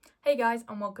Hey guys,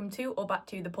 and welcome to or back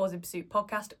to the Pause in Pursuit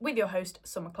podcast with your host,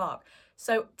 Summer Clark.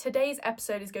 So today's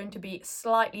episode is going to be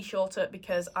slightly shorter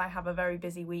because I have a very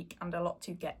busy week and a lot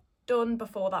to get done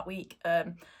before that week.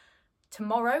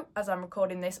 Tomorrow, as I'm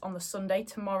recording this on the Sunday,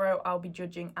 tomorrow I'll be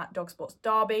judging at Dog Sports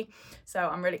Derby. So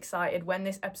I'm really excited. When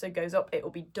this episode goes up, it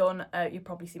will be done. You'll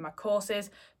probably see my courses.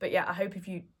 But yeah, I hope if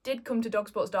you did come to Dog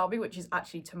Sports Derby, which is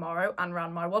actually tomorrow, and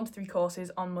ran my 1 to 3 courses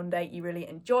on Monday, you really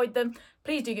enjoyed them.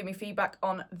 Please do give me feedback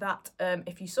on that.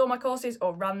 If you saw my courses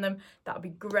or ran them, that would be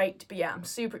great. But yeah, I'm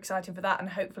super excited for that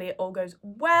and hopefully it all goes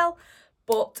well.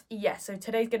 But yeah, so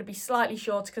today's going to be slightly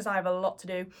shorter because I have a lot to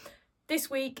do this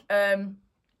week.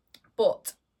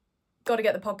 But got to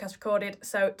get the podcast recorded.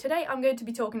 So today I'm going to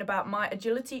be talking about my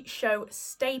agility show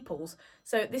staples.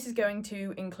 So this is going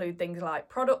to include things like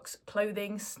products,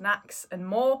 clothing, snacks, and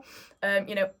more.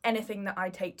 Anything that I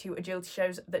take to agility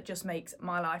shows that just makes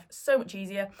my life so much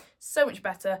easier, so much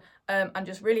better, and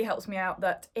just really helps me out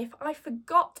that if I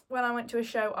forgot when I went to a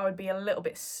show, I would be a little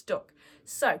bit stuck.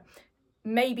 So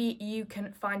maybe you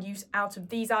can find use out of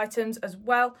these items as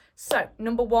well. So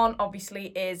number one obviously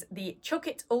is the Chuck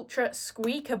It Ultra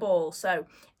Squeaker Ball. So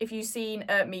if you've seen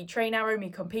me train Arrow, me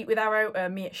compete with Arrow,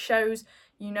 me at shows,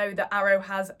 you know that Arrow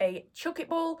has a Chuck It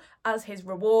Ball as his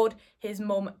reward. His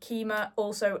mum, Kima,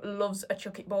 also loves a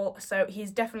Chuck It Ball. So he's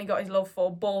definitely got his love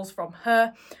for balls from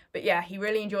her. But yeah, he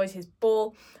really enjoys his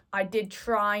ball. I did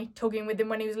try tugging with him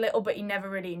when he was little, but he never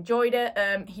really enjoyed it.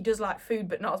 He does like food,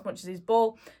 but not as much as his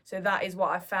ball. So that is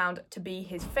what I found to be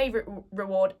his favourite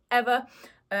reward ever.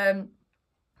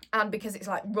 And because it's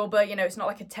like rubber, it's not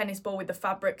like a tennis ball with the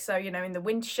fabric. So, in the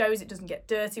winter shows, it doesn't get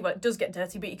dirty. Well, it does get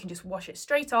dirty, but you can just wash it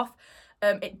straight off.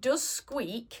 It does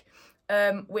squeak,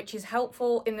 which is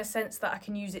helpful in the sense that I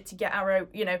can use it to get Arrow,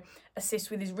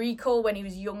 assist with his recall when he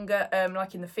was younger,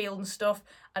 like in the field and stuff,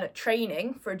 and at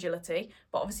training for agility.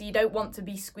 But obviously you don't want to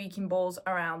be squeaking balls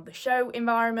around the show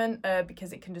environment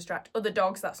because it can distract other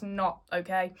dogs. That's not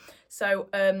okay. So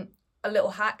a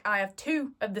little hack, I have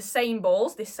 2 of the same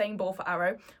balls, this same ball for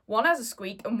Arrow. One has a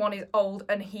squeak and one is old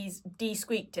and he's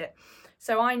de-squeaked it.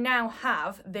 So I now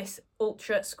have this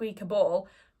Ultra Squeaker Ball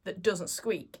that doesn't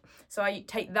squeak. So I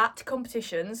take that to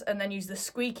competitions and then use the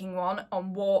squeaking one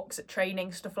on walks, at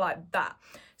training, stuff like that.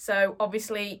 So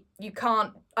obviously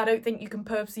I don't think you can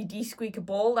purposely de-squeak a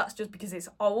ball. That's just because it's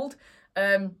old.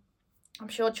 I'm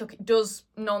sure Chuck does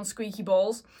non-squeaky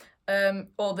balls,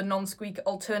 or the non-squeak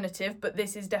alternative, but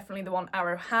this is definitely the one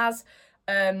Arrow has.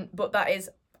 But that is,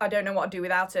 I don't know what I'd do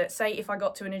without it. Say if I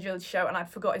got to an agility show and I'd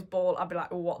forgot his ball, I'd be like,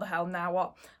 oh, what the hell, now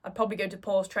what? I'd probably go to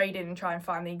Paws Trading and try and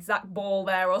find the exact ball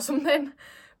there or something.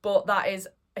 But that is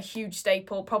a huge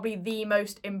staple, probably the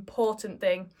most important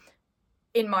thing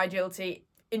in my agility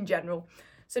in general.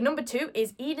 So number 2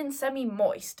 is Eden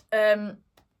Semi-Moist.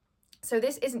 So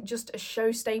this isn't just a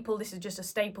show staple, this is just a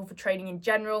staple for training in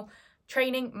general.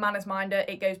 Training, Manners Minder,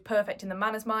 it goes perfect in the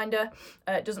Manners Minder.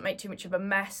 It doesn't make too much of a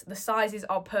mess. The sizes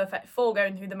are perfect for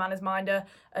going through the Manners Minder.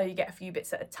 You get a few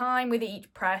bits at a time with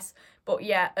each press. But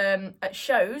yeah, at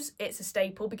shows, it's a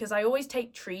staple because I always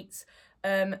take treats.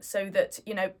 So that,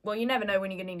 you never know when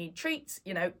you're going to need treats.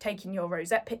 Taking your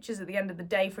rosette pictures at the end of the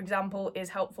day, for example, is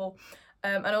helpful.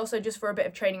 And also just for a bit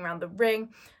of training around the ring.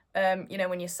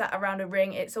 When you're sat around a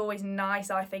ring, it's always nice,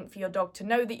 I think, for your dog to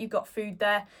know that you've got food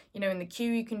there. In the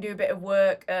queue, you can do a bit of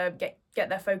work, get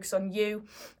their focus on you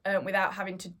without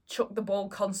having to chuck the ball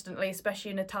constantly,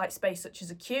 especially in a tight space such as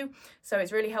a queue. So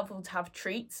it's really helpful to have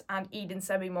treats, and Eden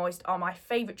Semi-Moist are my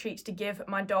favourite treats to give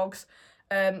my dogs.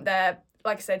 They're,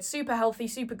 like I said, super healthy,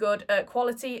 super good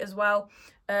quality as well.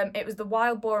 It was the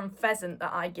wild boar and pheasant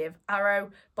that I give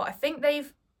Arrow, but I think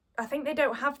they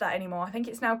don't have that anymore. I think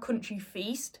it's now Country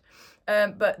Feast.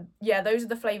 But yeah, those are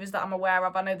the flavours that I'm aware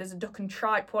of. I know there's a duck and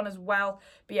tripe one as well.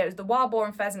 But yeah, it was the wild boar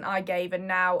and pheasant I gave, and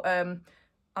now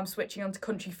I'm switching on to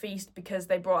Country Feast because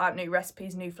they brought out new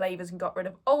recipes, new flavours, and got rid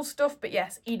of old stuff. But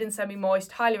yes, Eden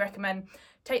Semi-Moist, highly recommend.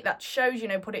 Take that to shows,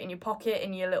 put it in your pocket,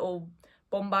 in your little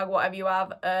bum bag, whatever you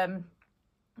have.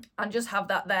 And just have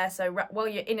that there, so while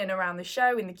you're in and around the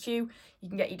show, in the queue, you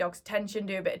can get your dog's attention,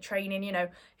 do a bit of training. If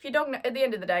your dog, at the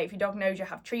end of the day, if your dog knows you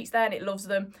have treats there and it loves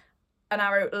them, an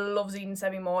Arrow loves Eden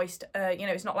Semi-Moist.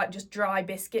 It's not like just dry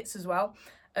biscuits as well.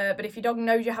 But if your dog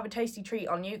knows you have a tasty treat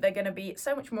on you, they're going to be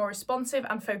so much more responsive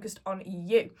and focused on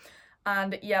you.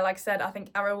 And yeah, like I said, I think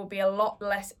Arrow will be a lot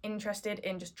less interested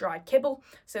in just dry kibble.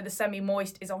 So the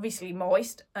semi-moist is obviously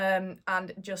moist and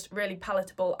just really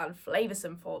palatable and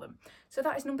flavoursome for them. So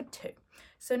that is number 2.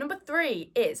 So number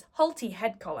 3 is Halti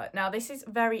head collar. Now this is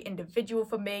very individual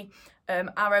for me.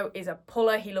 Arrow is a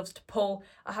puller. He loves to pull.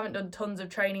 I haven't done tons of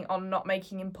training on not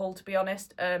making him pull, to be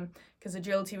honest. because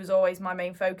agility was always my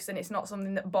main focus, and it's not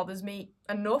something that bothers me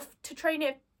enough to train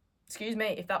it,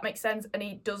 if that makes sense. And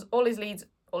he does all his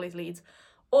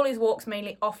walks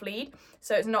mainly off lead,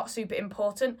 so it's not super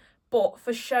important. But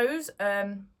for shows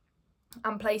and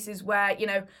places where, you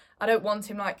know, I don't want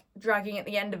him like dragging at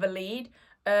the end of a lead,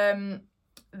 then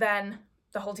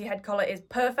the Halti head collar is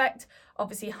perfect.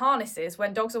 Obviously harnesses,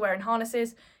 when dogs are wearing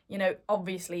harnesses, you know,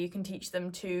 obviously you can teach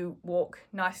them to walk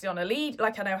nicely on a lead.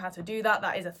 Like, I know how to do that.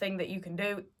 That is a thing that you can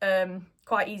do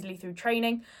quite easily through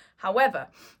training. However,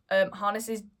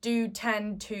 harnesses do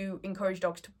tend to encourage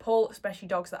dogs to pull, especially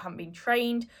dogs that haven't been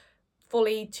trained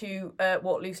fully to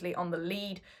walk loosely on the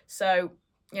lead. So,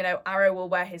 you know, Arrow will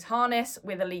wear his harness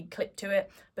with a lead clip to it,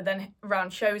 but then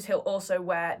around shows he'll also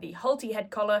wear the Halti head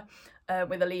collar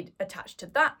with a lead attached to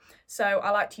that. So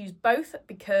I like to use both,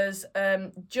 because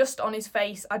just on his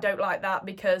face I don't like that,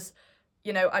 because,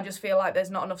 you know, I just feel like there's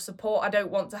not enough support. I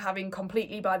don't want to have him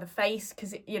completely by the face,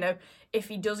 because, you know, if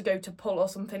he does go to pull or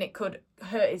something, it could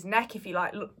hurt his neck if he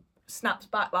like snaps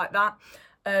back like that.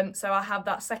 So I have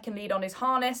that second lead on his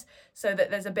harness so that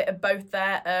there's a bit of both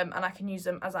there, and I can use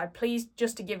them as I please,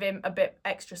 just to give him a bit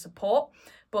extra support.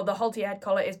 But the Halti head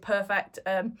collar is perfect.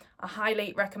 I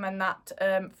highly recommend that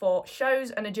for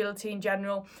shows and agility in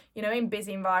general, you know, in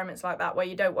busy environments like that where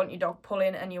you don't want your dog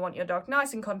pulling and you want your dog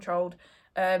nice and controlled.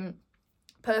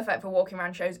 Perfect for walking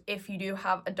around shows if you do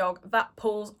have a dog that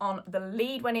pulls on the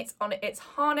lead when it's on its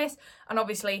harness. And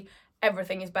obviously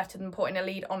everything is better than putting a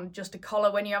lead on just a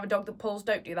collar when you have a dog that pulls.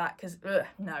 Don't do that, because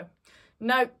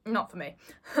no, not for me.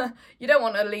 You don't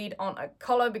want a lead on a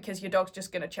collar, because your dog's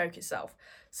just going to choke itself.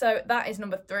 So that is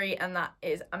number 3, and that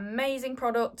is amazing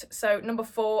product. So number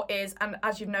 4 is, and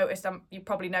as you've noticed, you've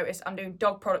probably noticed, I'm doing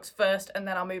dog products first, and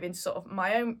then I'll move into sort of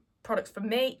my own products for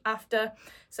me after.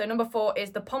 So number 4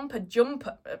 is the Pompa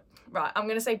Jumper. Right, I'm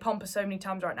going to say Pompa so many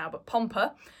times right now, but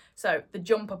Pompa. So the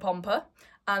Jumper Pompa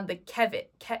and the Kevit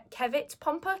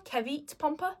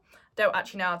Pompa. Don't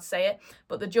actually know how to say it,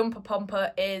 but the Jumper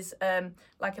Pompa is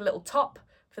like a little top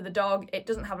for the dog. It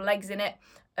doesn't have legs in it,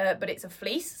 but it's a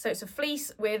fleece. So it's a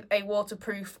fleece with a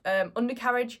waterproof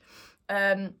undercarriage,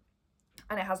 and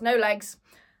it has no legs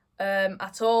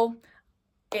at all.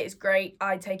 It is great.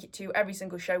 I take it to every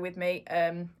single show with me.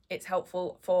 It's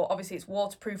helpful for, obviously it's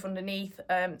waterproof underneath,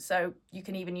 so you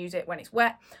can even use it when it's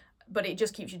wet, but it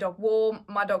just keeps your dog warm.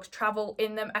 My dogs travel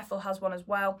in them. Ethel has one as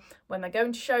well when they're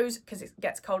going to shows, because it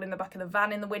gets cold in the back of the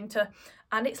van in the winter.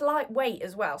 And it's lightweight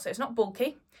as well, so it's not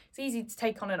bulky. It's easy to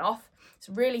take on and off. It's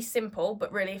really simple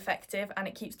but really effective, and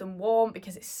it keeps them warm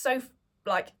because it's so,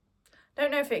 like, I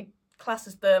don't know if it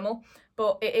classes thermal,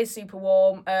 but it is super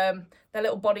warm. Their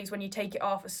little bodies when you take it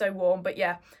off are so warm. But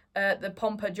yeah, the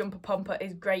Jumper Pompa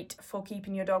is great for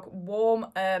keeping your dog warm.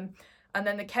 And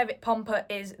then the Kevit Pompa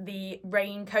is the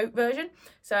raincoat version.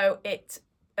 So it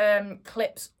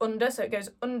clips under, so it goes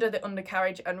under the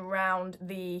undercarriage and round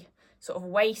the sort of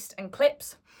waist and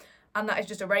clips. And that is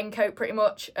just a raincoat pretty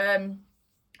much.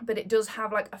 But it does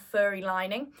have like a furry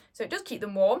lining. So it does keep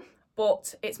them warm,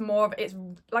 but it's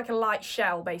like a light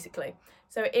shell basically.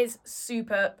 So it is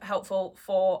super helpful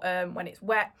for when it's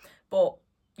wet, but,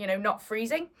 you know, not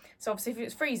freezing. So obviously if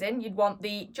it's freezing, you'd want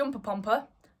the Jumper Pompa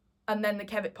and then the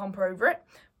Kevit Pompa over it.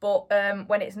 But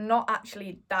when it's not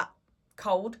actually that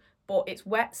cold, but it's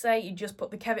wet, say, you just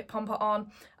put the Kevit Pompa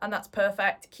on, and that's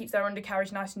perfect. It keeps their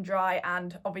undercarriage nice and dry,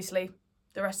 and obviously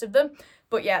the rest of them.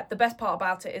 But yeah, the best part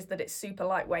about it is that it's super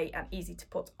lightweight and easy to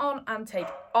put on and take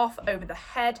off over the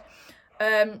head.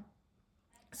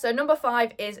 So number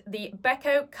 5 is the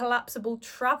Beko Collapsible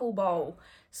Travel Bowl.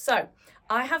 So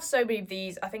I have so many of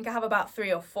these. I think I have about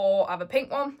 3 or 4. I have a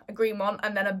pink one, a green one,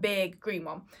 and then a big green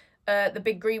one. The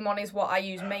big green one is what I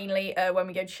use mainly when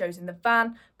we go to shows in the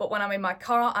van, but when I'm in my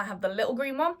car, I have the little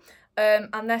green one,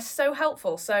 and they're so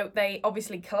helpful. So they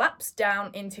obviously collapse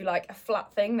down into like a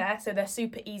flat thing there, so they're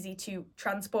super easy to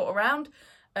transport around,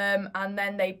 and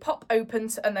then they pop open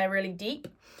and they're really deep.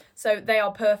 So they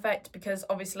are perfect because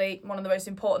obviously one of the most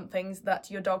important things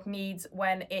that your dog needs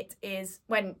when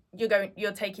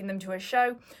you're taking them to a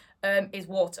show is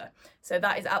water. So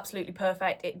that is absolutely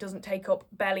perfect. It doesn't take up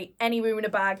barely any room in a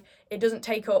bag. It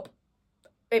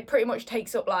pretty much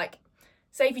takes up, like,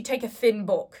 say if you take a thin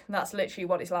book, that's literally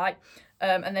what it's like,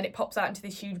 and then it pops out into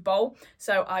this huge bowl.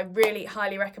 So I really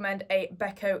highly recommend a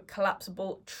Beko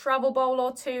collapsible travel bowl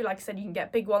or 2. Like I said, you can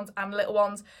get big ones and little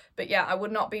ones, but yeah, I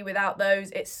would not be without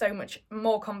those. It's so much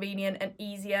more convenient and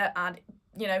easier, and,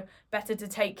 you know, better to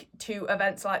take to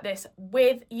events like this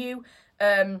with you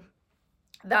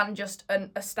than just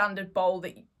a standard bowl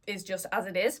that is just as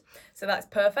it is. So that's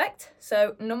perfect.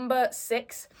 So number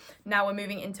 6, now we're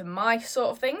moving into my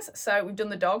sort of things. So we've done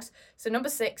the dogs. So number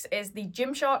 6 is the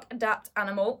Gymshark Adapt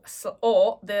Animal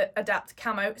or the Adapt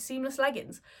Camo Seamless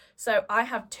Leggings. So I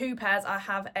have 2 pairs. I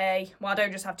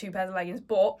don't just have 2 pairs of leggings,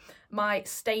 but my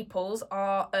staples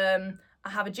are, I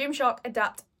have a Gymshark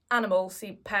Adapt Animal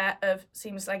pair of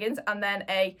seamless leggings and then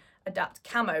a Adapt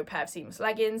Camo pair of seamless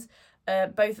leggings.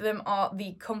 Both of them are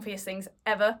the comfiest things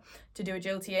ever to do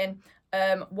agility in.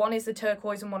 One is the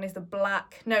turquoise and one is the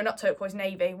black. No, not turquoise,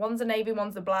 navy. One's the navy,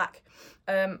 one's the black.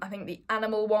 I think the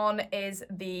animal one is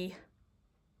the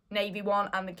navy one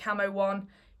and the camo one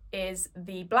is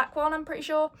the black one, I'm pretty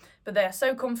sure. But they're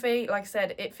so comfy. Like I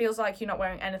said, it feels like you're not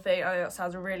wearing anything. I know that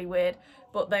sounds really weird,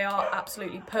 but they are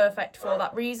absolutely perfect for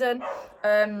that reason.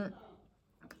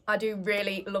 I do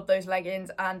really love those leggings,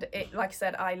 and like I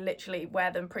said, I literally wear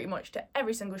them pretty much to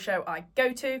every single show I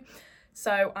go to.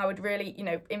 So I would really,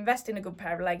 invest in a good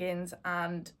pair of leggings,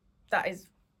 and that is,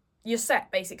 you're set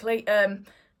basically.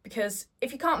 Because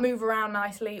if you can't move around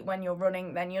nicely when you're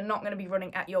running, then you're not going to be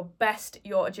running at your best.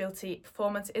 Your agility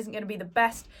performance isn't going to be the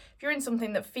best. If you're in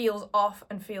something that feels off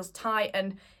and feels tight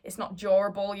and it's not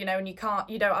durable, and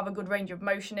you don't have a good range of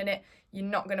motion in it, you're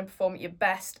not going to perform at your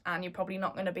best, and you're probably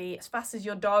not going to be as fast as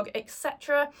your dog,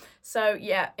 etc. So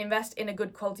yeah, invest in a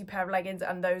good quality pair of leggings,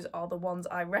 and those are the ones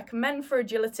I recommend for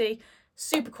agility.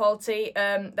 Super quality.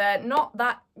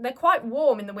 They're quite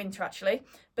warm in the winter actually,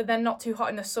 but they're not too hot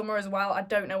in the summer as well. I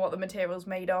don't know what the material's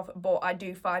made of, but I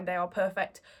do find they are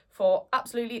perfect for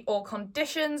absolutely all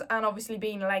conditions. And obviously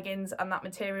being leggings and that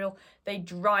material, they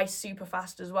dry super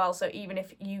fast as well. So even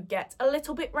if you get a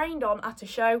little bit rained on at a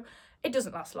show, it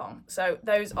doesn't last long. So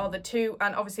those are the 2.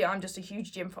 And obviously I'm just a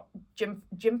huge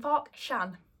Gymshark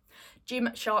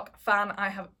fan. I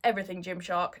have everything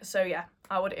Gymshark. So yeah,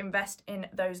 I would invest in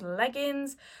those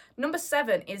leggings. Number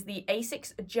 7 is the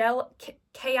Asics Gel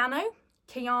Kayano.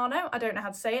 I don't know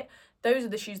how to say it. Those are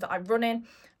the shoes that I run in.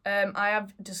 I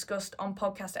have discussed on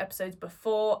podcast episodes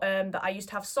before that I used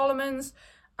to have Salomon's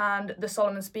and the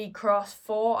Salomon Speedcross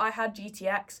 4. I had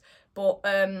GTX, but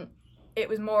it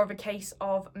was more of a case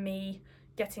of me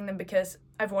getting them because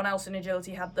everyone else in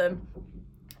agility had them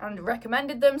and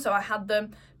recommended them, so I had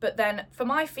them. But then for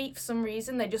my feet, for some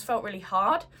reason, they just felt really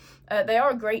hard. They are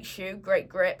a great shoe, great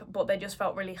grip, but they just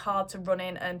felt really hard to run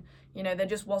in, and there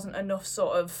just wasn't enough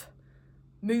sort of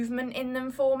movement in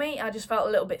them for me. I just felt a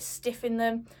little bit stiff in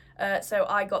them. So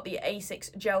I got the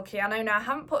Asics Gel Kayano. Now I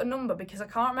haven't put a number because I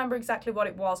can't remember exactly what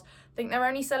it was. I think they're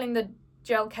only selling the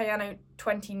Gel Kayano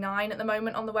 29 at the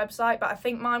moment on the website, but I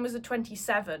think mine was the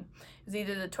 27. It was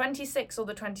either the 26 or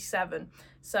the 27.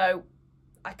 So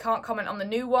I can't comment on the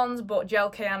new ones, but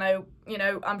Gel Kayano,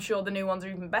 I'm sure the new ones are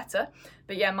even better.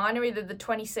 But yeah, mine are either the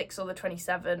 26 or the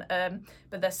 27.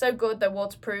 But they're so good, they're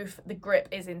waterproof, the grip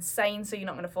is insane, so you're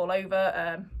not going to fall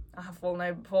over. I have fallen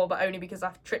over before, but only because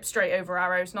I've tripped straight over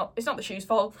arrows. It's not the shoe's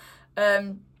fault.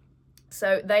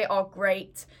 So they are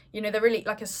great. They're really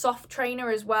like a soft trainer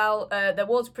as well. They're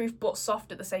waterproof but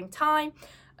soft at the same time.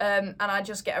 And I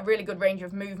just get a really good range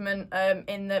of movement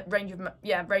in the range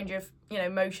of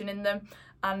motion in them,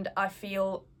 and I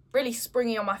feel really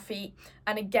springy on my feet.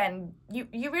 And again,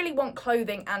 you really want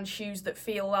clothing and shoes that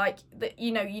feel like that.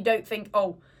 You don't think,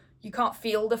 oh, you can't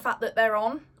feel the fact that they're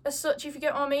on as such, if you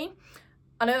get what I mean.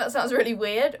 I know that sounds really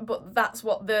weird, but that's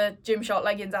what the Gymshark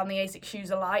leggings and the Asics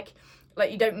shoes are like.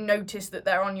 Like, you don't notice that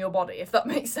they're on your body, if that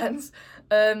makes sense,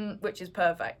 which is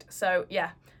perfect. So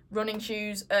yeah, running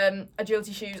shoes,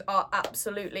 agility shoes are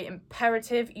absolutely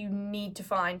imperative. You need to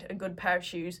find a good pair of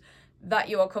shoes that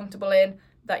you are comfortable in,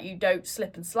 that you don't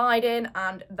slip and slide in,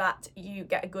 and that you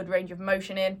get a good range of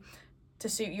motion in to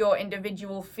suit your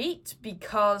individual feet.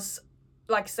 Because,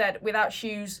 like I said, without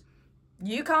shoes,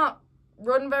 you can't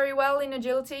run very well in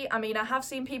agility. I mean, I have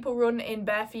seen people run in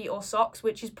bare feet or socks,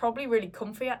 which is probably really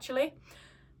comfy actually,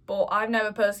 but I've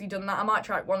never personally done that. I might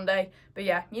try it one day. But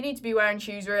yeah, you need to be wearing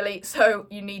shoes really, so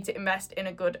you need to invest in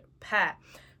a good pair.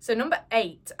 So number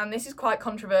 8, and this is quite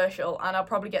controversial, and I'll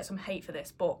probably get some hate for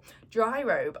this, but dry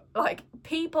robe. Like,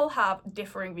 people have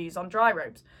differing views on dry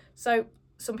robes. So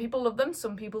some people love them,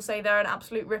 some people say they're an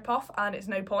absolute rip-off and it's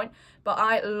no point, but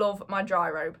I love my dry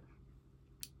robe.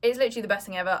 It's literally the best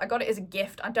thing ever. I got it as a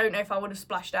gift. I don't know if I would have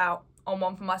splashed out on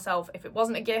one for myself if it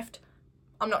wasn't a gift.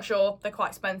 I'm not sure. They're quite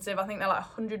expensive. I think they're like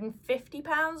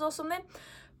 £150 or something.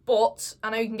 But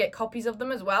I know you can get copies of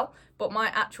them as well. But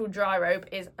my actual dry robe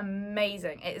is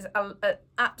amazing. It is an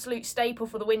absolute staple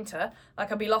for the winter.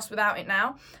 Like, I'd be lost without it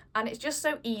now. And it's just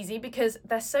so easy because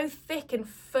they're so thick and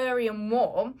furry and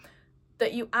warm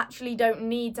that you actually don't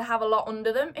need to have a lot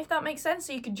under them, if that makes sense.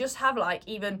 So you could just have like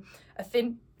even a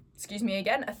thin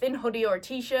a thin hoodie or a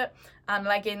t-shirt and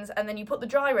leggings, and then you put the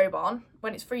dry robe on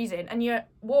when it's freezing and you're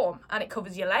warm, and it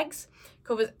covers your legs,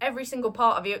 covers every single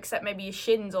part of you except maybe your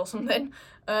shins or something,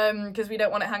 because we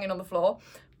don't want it hanging on the floor.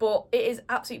 But it is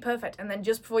absolutely perfect. And then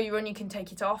just before you run, you can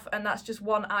take it off, and that's just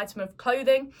one item of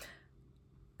clothing.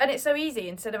 And it's so easy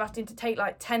instead of having to take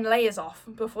like 10 layers off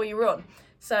before you run.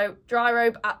 So dry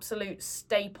robe, absolute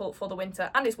staple for the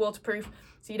winter, and it's waterproof,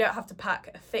 so you don't have to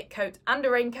pack a thick coat and a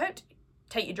raincoat.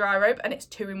 Take your dry robe and it's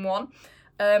 2 in 1.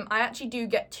 I actually do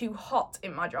get too hot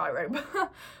in my dry robe,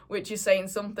 which is saying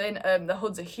something. The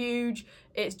hoods are huge.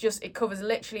 It covers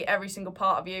literally every single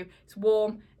part of you. It's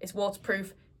warm, it's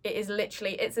waterproof.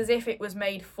 It's as if it was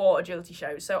made for agility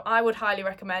shows. So I would highly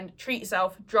recommend, treat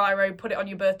yourself, dry robe, put it on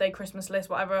your birthday, Christmas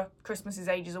list, whatever. Christmas is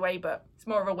ages away, but it's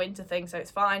more of a winter thing, so it's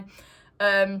fine.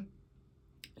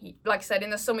 Like I said,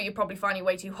 in the summer, you probably find you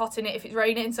way too hot in it if it's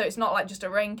raining, so it's not like just a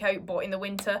raincoat, but in the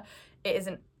winter, it is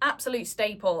an absolute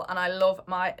staple, and I love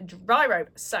my dry robe.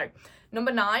 So,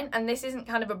 number 9, and this isn't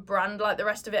kind of a brand like the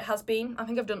rest of it has been. I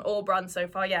think I've done all brands so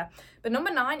far, yeah. But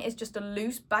number 9 is just a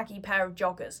loose, baggy pair of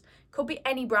joggers. Could be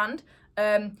any brand.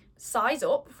 Size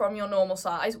up from your normal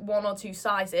size, 1 or 2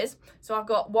 sizes. So I've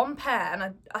got one pair,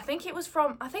 and I think they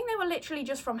were literally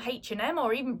just from H&M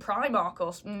or even Primark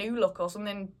or New Look or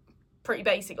something pretty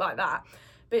basic like that.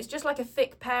 But it's just like a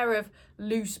thick pair of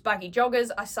loose baggy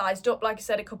joggers. I sized up, like I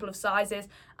said, a couple of sizes,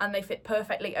 and they fit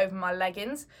perfectly over my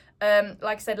leggings.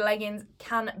 Like I said, leggings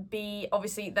can be,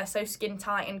 obviously they're so skin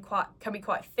tight and can be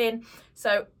quite thin,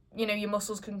 so your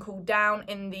muscles can cool down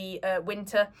in the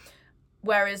winter.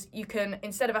 Whereas you can,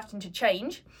 instead of having to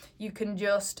change, you can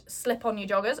just slip on your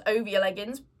joggers over your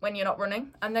leggings when you're not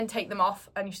running, and then take them off,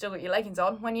 and you've still got your leggings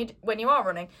on when you are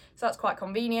running. So that's quite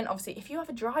convenient. Obviously, if you have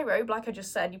a dry robe, like I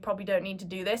just said, you probably don't need to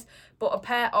do this. But a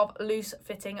pair of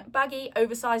loose-fitting, baggy,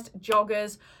 oversized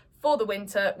joggers for the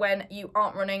winter when you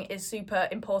aren't running is super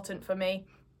important for me.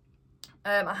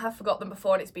 I have forgot them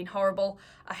before, and it's been horrible.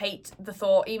 I hate the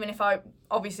thought, even if I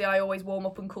always warm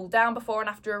up and cool down before and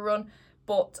after a run,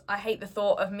 but I hate the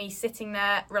thought of me sitting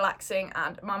there relaxing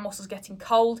and my muscles getting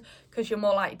cold, because you're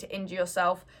more likely to injure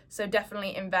yourself. So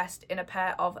definitely invest in a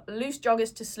pair of loose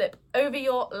joggers to slip over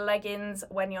your leggings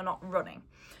when you're not running.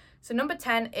 So number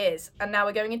 10 is, and now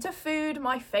we're going into food,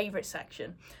 my favourite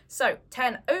section. So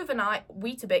 10, overnight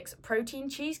Weetabix protein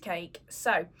cheesecake.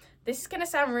 So this is going to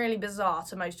sound really bizarre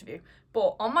to most of you,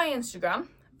 but on my Instagram,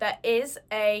 there is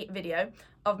a video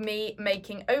of me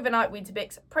making overnight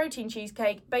Weetabix protein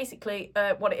cheesecake, basically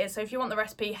what it is. So if you want the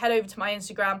recipe, head over to my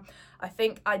Instagram. I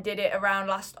think I did it around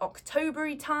last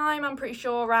October-y time, I'm pretty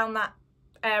sure, around that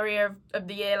area of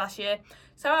the year last year.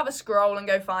 So have a scroll and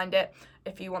go find it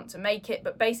if you want to make it.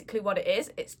 But basically what it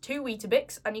is, it's 2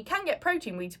 Weetabix, and you can get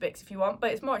protein Weetabix if you want,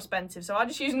 but it's more expensive. So I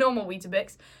just use normal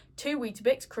Weetabix. 2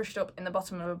 Weetabix crushed up in the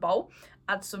bottom of a bowl.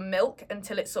 Add some milk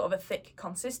until it's sort of a thick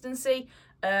consistency.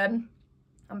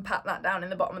 And pat that down in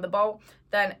the bottom of the bowl.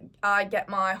 Then I get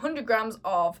my 100 grams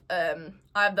of, I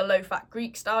have the low-fat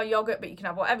Greek-style yogurt, but you can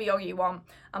have whatever yogurt you want,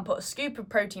 and put a scoop of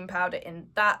protein powder in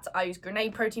that. I use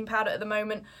Grenade protein powder at the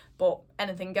moment, but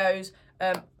anything goes.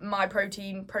 My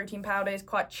protein powder is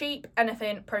quite cheap,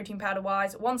 anything protein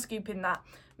powder-wise. 1 scoop in that,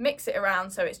 mix it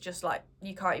around so it's just like,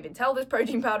 you can't even tell there's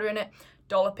protein powder in it.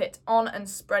 Dollop it on and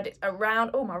spread it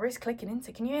around. Oh, my wrist clicking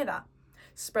into, can you hear that?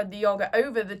 Spread the yogurt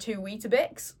over the 2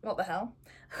 Weetabix. What the hell?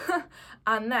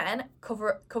 And then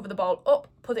cover the bowl up,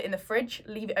 put it in the fridge,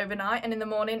 leave it overnight, and in the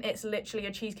morning it's literally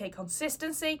a cheesecake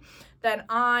consistency. Then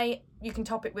you can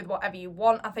top it with whatever you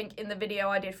want. I think in the video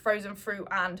I did frozen fruit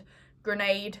and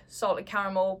Grenade salted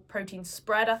caramel protein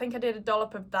spread. I think I did a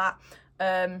dollop of that.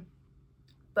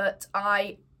 But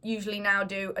I usually now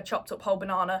do a chopped up whole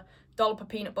banana, dollop of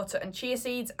peanut butter and chia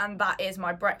seeds, and that is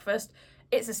my breakfast.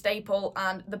 It's a staple,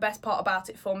 and the best part about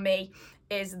it for me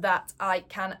is that I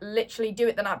can literally do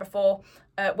it the night before,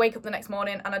 wake up the next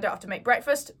morning, and I don't have to make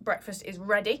breakfast. Breakfast is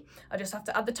ready. I just have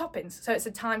to add the toppings. So it's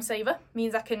a time saver,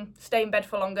 means I can stay in bed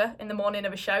for longer in the morning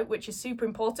of a show, which is super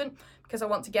important because I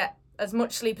want to get as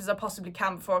much sleep as I possibly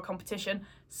can before a competition,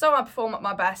 so I perform at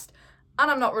my best,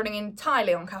 and I'm not running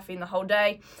entirely on caffeine the whole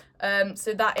day.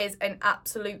 So that is an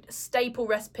absolute staple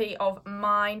recipe of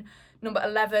mine. Number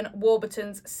 11,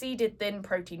 Warburton's Seeded Thin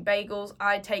Protein Bagels.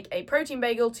 I take a protein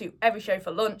bagel to every show for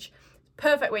lunch.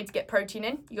 Perfect way to get protein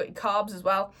in. You got your carbs as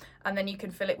well, and then you can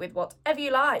fill it with whatever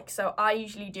you like. So I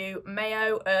usually do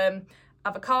mayo,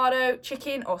 avocado,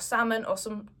 chicken or salmon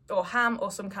or ham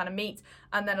or some kind of meat,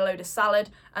 and then a load of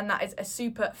salad, and that is a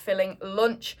super filling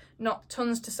lunch. Not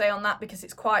tons to say on that because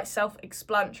it's quite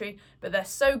self-explanatory, but they're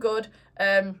so good.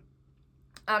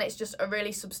 and it's just a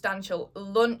really substantial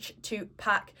lunch to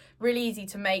pack, really easy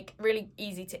to make, really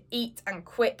easy to eat and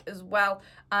quick as well,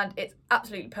 and it's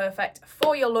absolutely perfect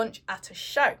for your lunch at a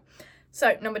show.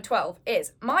 So number 12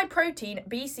 is Myprotein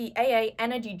BCAA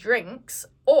energy drinks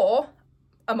or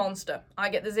a Monster. I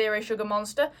get the zero sugar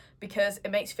Monster because it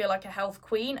makes me feel like a health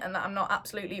queen and that I'm not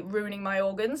absolutely ruining my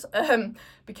organs,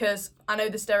 because I know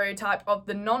the stereotype of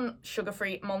the non-sugar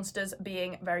free Monsters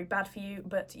being very bad for you,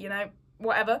 but you know,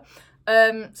 whatever.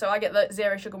 So I get the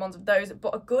zero sugar ones of those,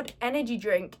 but a good energy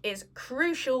drink is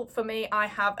crucial for me. I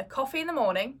have a coffee in the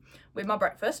morning with my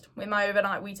breakfast, with my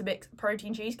overnight Weetabix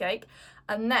protein cheesecake,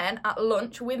 and then at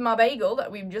lunch with my bagel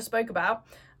that we just spoke about.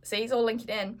 See, it's all linked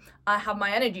in. I have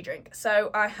my energy drink.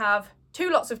 So I have 2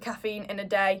 lots of caffeine in a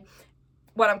day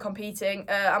when I'm competing.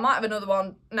 I might have another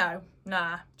one.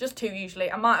 Just 2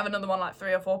 usually. I might have another one like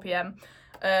 3 or 4 p.m.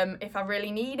 If I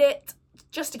really need it,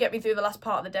 just to get me through the last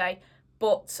part of the day.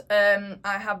 But I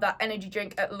have that energy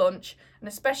drink at lunch, and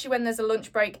especially when there's a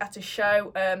lunch break at a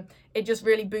show, it just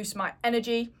really boosts my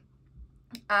energy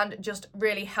and just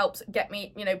really helps get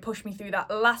me, push me through that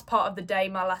last part of the day,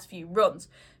 my last few runs.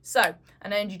 So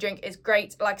an energy drink is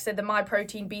great. Like I said, the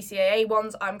Myprotein BCAA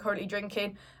ones I'm currently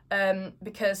drinking,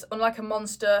 because unlike a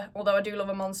Monster, although I do love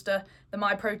a Monster, the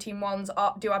Myprotein ones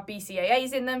do have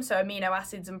BCAAs in them, so amino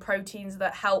acids and proteins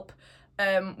that help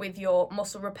with your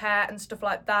muscle repair and stuff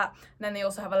like that. And then they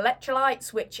also have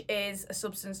electrolytes, which is a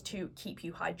substance to keep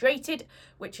you hydrated,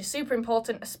 which is super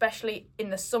important, especially in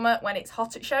the summer when it's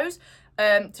hot at shows,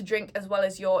 to drink as well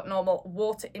as your normal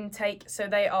water intake. So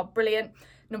they are brilliant.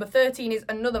 Number 13 is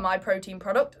another Myprotein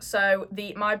product. So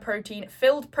the Myprotein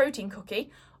filled protein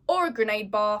cookie or a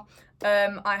grenade bar.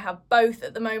 I have both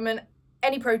at the moment.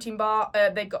 Any protein bar,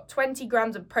 they've got 20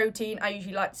 grams of protein. I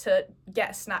usually like to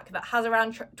get a snack that has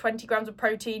around 20 grams of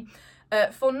protein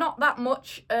for not that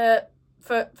much,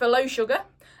 for low sugar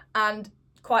and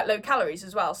quite low calories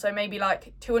as well. So maybe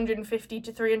like 250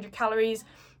 to 300 calories,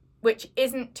 which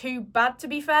isn't too bad to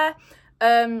be fair.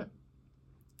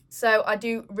 So I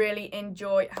do really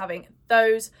enjoy having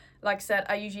those. Like I said,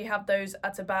 I usually have those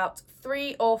at about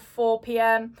 3 or 4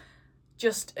 p.m.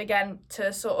 just again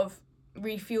to sort of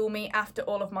refuel me after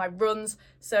all of my runs.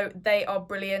 So they are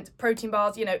brilliant. Protein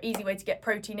bars, easy way to get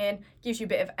protein in, gives you a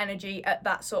bit of energy at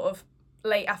that sort of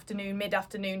late afternoon,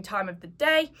 mid-afternoon time of the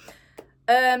day.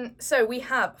 So we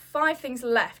have 5 things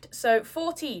left. So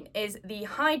 14 is the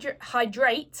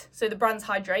Hydrate, so the brand's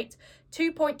Hydrate,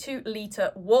 2.2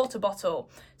 litre water bottle.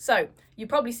 So you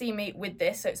probably see me with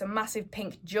this, so it's a massive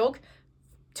pink jug,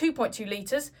 2.2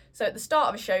 litres. So at the start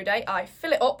of a show day, I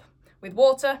fill it up with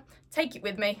water, take it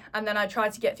with me, and then I try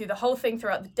to get through the whole thing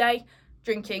throughout the day,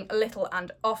 drinking a little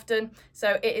and often.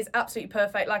 So it is absolutely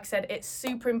perfect. Like I said, it's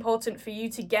super important for you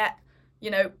to get,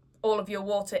 all of your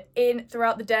water in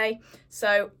throughout the day.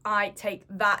 So I take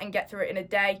that and get through it in a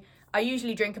day. I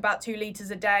usually drink about 2 litres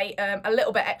a day, a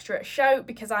little bit extra at a show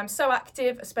because I'm so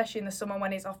active, especially in the summer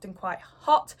when it's often quite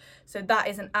hot. So that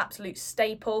is an absolute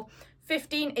staple.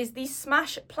 15 is the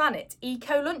Smash Planet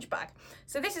Eco Lunch Bag.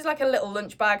 So this is like a little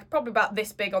lunch bag, probably about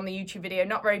this big on the YouTube video,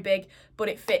 not very big, but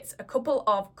it fits a couple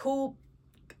of cool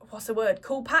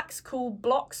packs, cool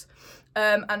blocks,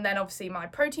 and then obviously my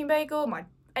protein bagel, my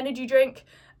energy drink,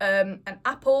 an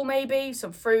apple maybe,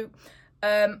 some fruit,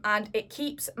 and it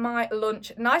keeps my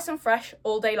lunch nice and fresh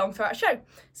all day long throughout a show.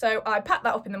 So I pack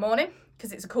that up in the morning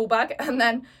because it's a cool bag, and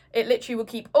then it literally will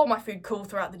keep all my food cool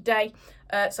throughout the day.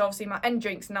 So obviously my end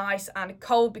drink's nice and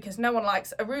cold because no one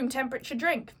likes a room temperature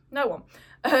drink. No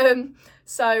one.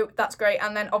 So that's great.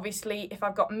 And then obviously if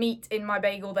I've got meat in my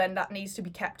bagel, then that needs to be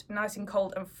kept nice and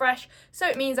cold and fresh. So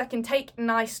it means I can take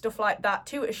nice stuff like that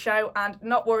to a show and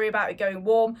not worry about it going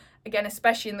warm. Again,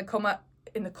 especially in the summer.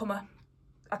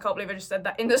 I can't believe I just said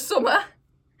that. In the summer.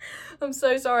 I'm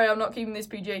so sorry, I'm not keeping this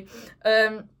PG.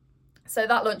 So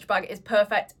that lunch bag is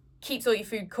perfect. Keeps all your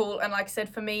food cool, and like I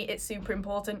said, for me it's super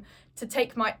important to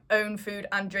take my own food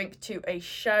and drink to a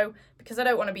show because I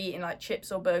don't want to be eating like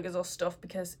chips or burgers or stuff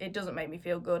because it doesn't make me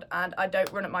feel good and I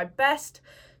don't run at my best.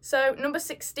 So number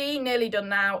 16, nearly done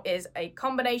now, is a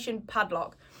combination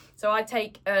padlock. So I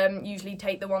usually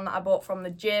take the one that I bought from the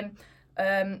gym.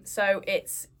 So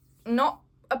it's not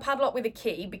a padlock with a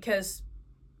key because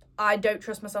I don't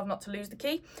trust myself not to lose the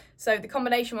key. So the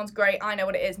combination one's great. I know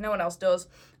what it is. No one else does.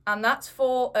 And that's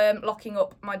for locking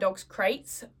up my dog's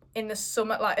crates in the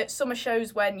summer, like at summer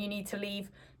shows when you need to leave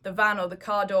the van or the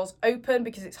car doors open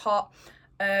because it's hot.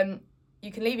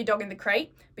 You can leave your dog in the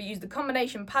crate, but use the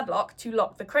combination padlock to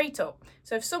lock the crate up.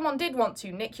 So if someone did want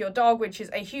to nick your dog, which is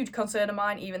a huge concern of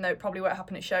mine, even though it probably won't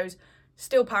happen at shows,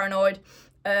 still paranoid,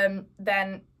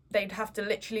 then they'd have to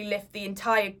literally lift the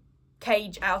entire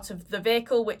cage out of the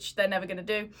vehicle, which they're never going to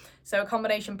do. So a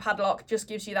combination padlock just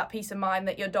gives you that peace of mind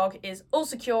that your dog is all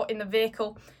secure in the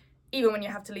vehicle, even when you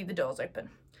have to leave the doors open.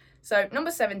 So number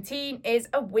 17 is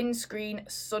a windscreen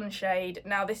sunshade.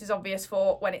 Now this is obvious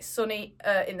for when it's sunny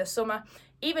in the summer.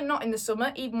 Even not in the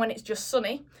summer, even when it's just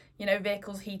sunny, you know,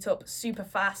 vehicles heat up super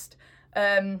fast.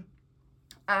 And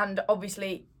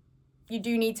obviously you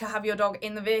do need to have your dog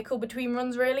in the vehicle between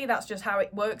runs, really. That's just how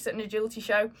it works at an agility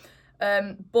show.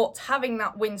 But having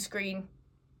that windscreen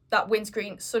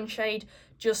sunshade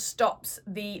just stops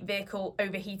the vehicle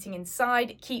overheating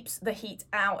inside, keeps the heat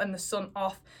out and the sun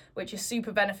off, which is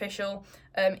super beneficial.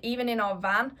 Even in our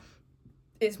van,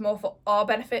 it's more for our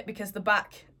benefit because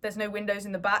there's no windows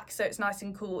in the back, so it's nice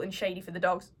and cool and shady for the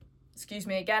dogs. Excuse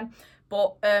me again.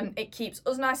 But it keeps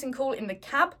us nice and cool in the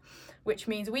cab, which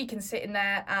means we can sit in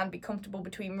there and be comfortable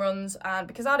between runs. And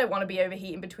because I don't want to be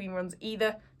overheating between runs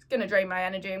either, it's going to drain my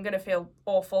energy. I'm going to feel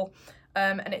awful.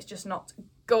 And it's just not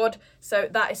good. So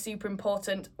that is super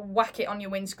important. Whack it on your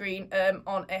windscreen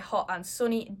on a hot and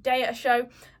sunny day at a show,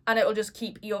 and it will just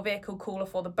keep your vehicle cooler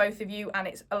for the both of you, and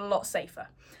it's a lot safer.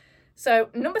 So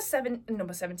number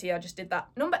 70, I just did that.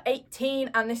 Number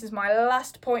 18, and this is my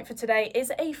last point for today,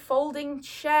 is a folding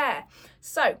chair.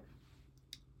 So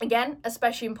again,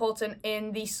 especially important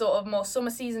in these sort of more summer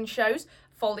season shows.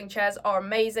 Folding chairs are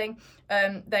amazing.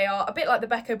 They are a bit like the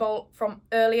Beko Bolt from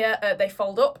earlier. They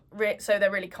fold up, so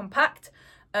they're really compact,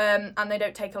 and they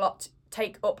don't take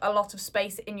up a lot of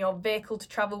space in your vehicle to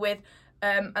travel with.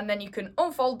 And then you can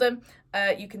unfold them.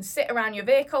 You can sit around your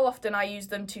vehicle. Often I use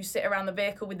them to sit around the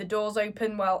vehicle with the doors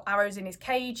open while Arrow's in his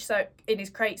cage, so in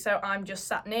his crate. So I'm just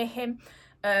sat near him,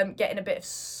 getting a bit of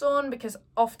sun, because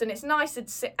often it's nicer to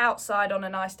sit outside on a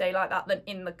nice day like that than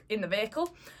in the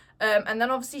vehicle. And then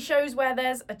obviously shows where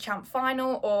there's a champ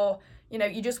final, or you know,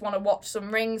 you just want to watch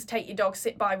some rings, take your dog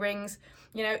sit by rings.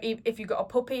 You know, if you've got a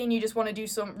puppy and you just want to do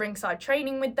some ringside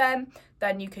training with them,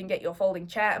 then you can get your folding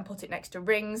chair and put it next to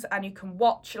rings, and you can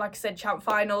watch, like I said, champ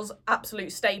finals.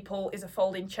 Absolute staple is a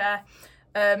folding chair.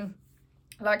 Like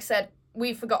I said,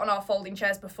 we've forgotten our folding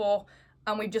chairs before,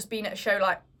 and we've just been at a show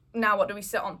like, now what do we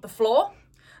sit on? The floor?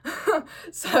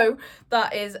 So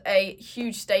that is a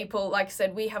huge staple. Like I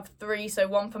said, we have 3, so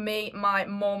one for me, my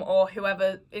mum, or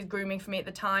whoever is grooming for me at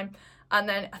the time, and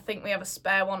then I think we have a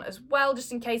spare one as well,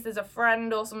 just in case there's a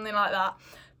friend or something like that.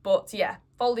 But yeah,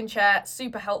 folding chair,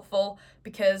 super helpful,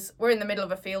 because we're in the middle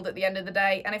of a field at the end of the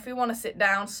day, and if we want to sit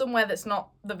down somewhere that's not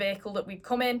the vehicle that we've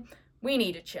come in, we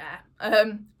need a chair.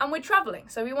 And we're travelling,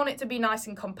 so we want it to be nice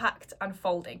and compact and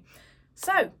folding.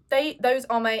 So those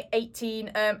are my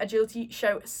 18 agility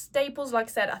show staples. Like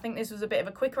I said, I think this was a bit of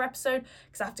a quicker episode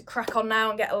because I have to crack on now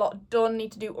and get a lot done.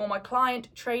 Need to do all my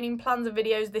client training plans and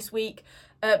videos this week,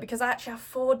 because I actually have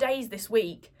 4 days this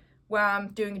week where I'm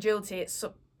doing agility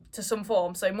to some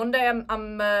form. So Monday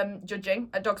I'm judging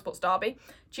at Dog Sports Derby.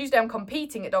 Tuesday I'm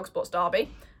competing at Dog Sports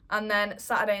Derby, and then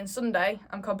Saturday and Sunday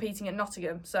I'm competing at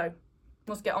Nottingham. So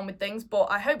must get on with things. But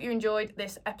I hope you enjoyed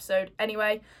this episode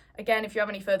anyway. Again, if you have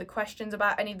any further questions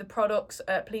about any of the products,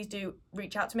 please do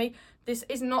reach out to me. This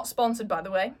is not sponsored, by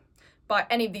the way, by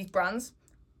any of these brands.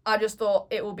 I just thought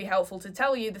it will be helpful to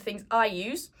tell you the things I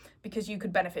use because you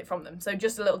could benefit from them. So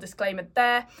just a little disclaimer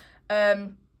there.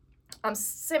 I'm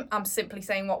simply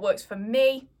saying what works for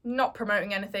me, not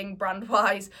promoting anything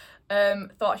brand-wise. Thought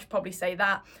I should probably say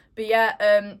that. But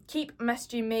yeah, keep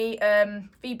messaging me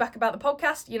feedback about the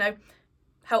podcast. You know,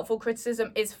 helpful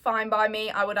criticism is fine by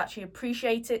me. I would actually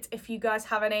appreciate it if you guys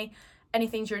have any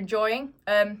things you're enjoying.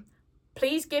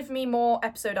 Please give me more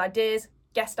episode ideas,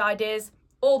 guest ideas,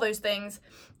 all those things.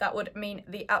 That would mean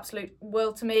the absolute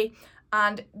world to me.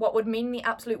 And what would mean the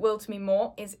absolute world to me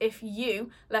more is if you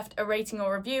left a rating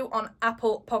or review on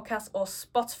Apple Podcasts or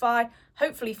Spotify,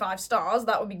 hopefully 5 stars.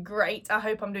 That would be great. I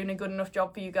hope I'm doing a good enough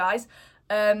job for you guys.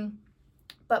 But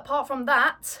apart from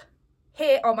that,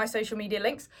 here are my social media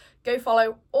links. Go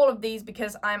follow all of these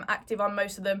because I'm active on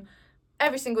most of them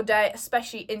every single day,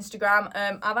 especially Instagram.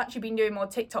 I've actually been doing more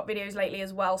TikTok videos lately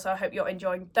as well, so I hope you're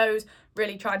enjoying those.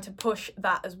 Really trying to push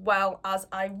that as well, as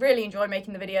I really enjoy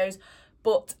making the videos.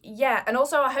 But yeah, and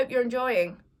also I hope you're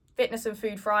enjoying Fitness and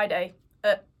Food Friday.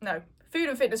 Food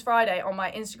and Fitness Friday on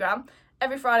my Instagram.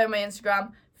 Every Friday on my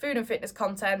Instagram, food and fitness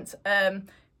content.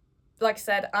 Like I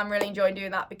said, I'm really enjoying doing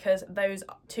that because those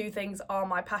 2 things are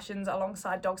my passions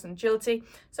alongside dogs and agility.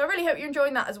 So I really hope you're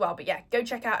enjoying that as well. But yeah, go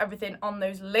check out everything on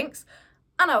those links,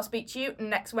 and I'll speak to you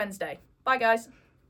next Wednesday. Bye guys.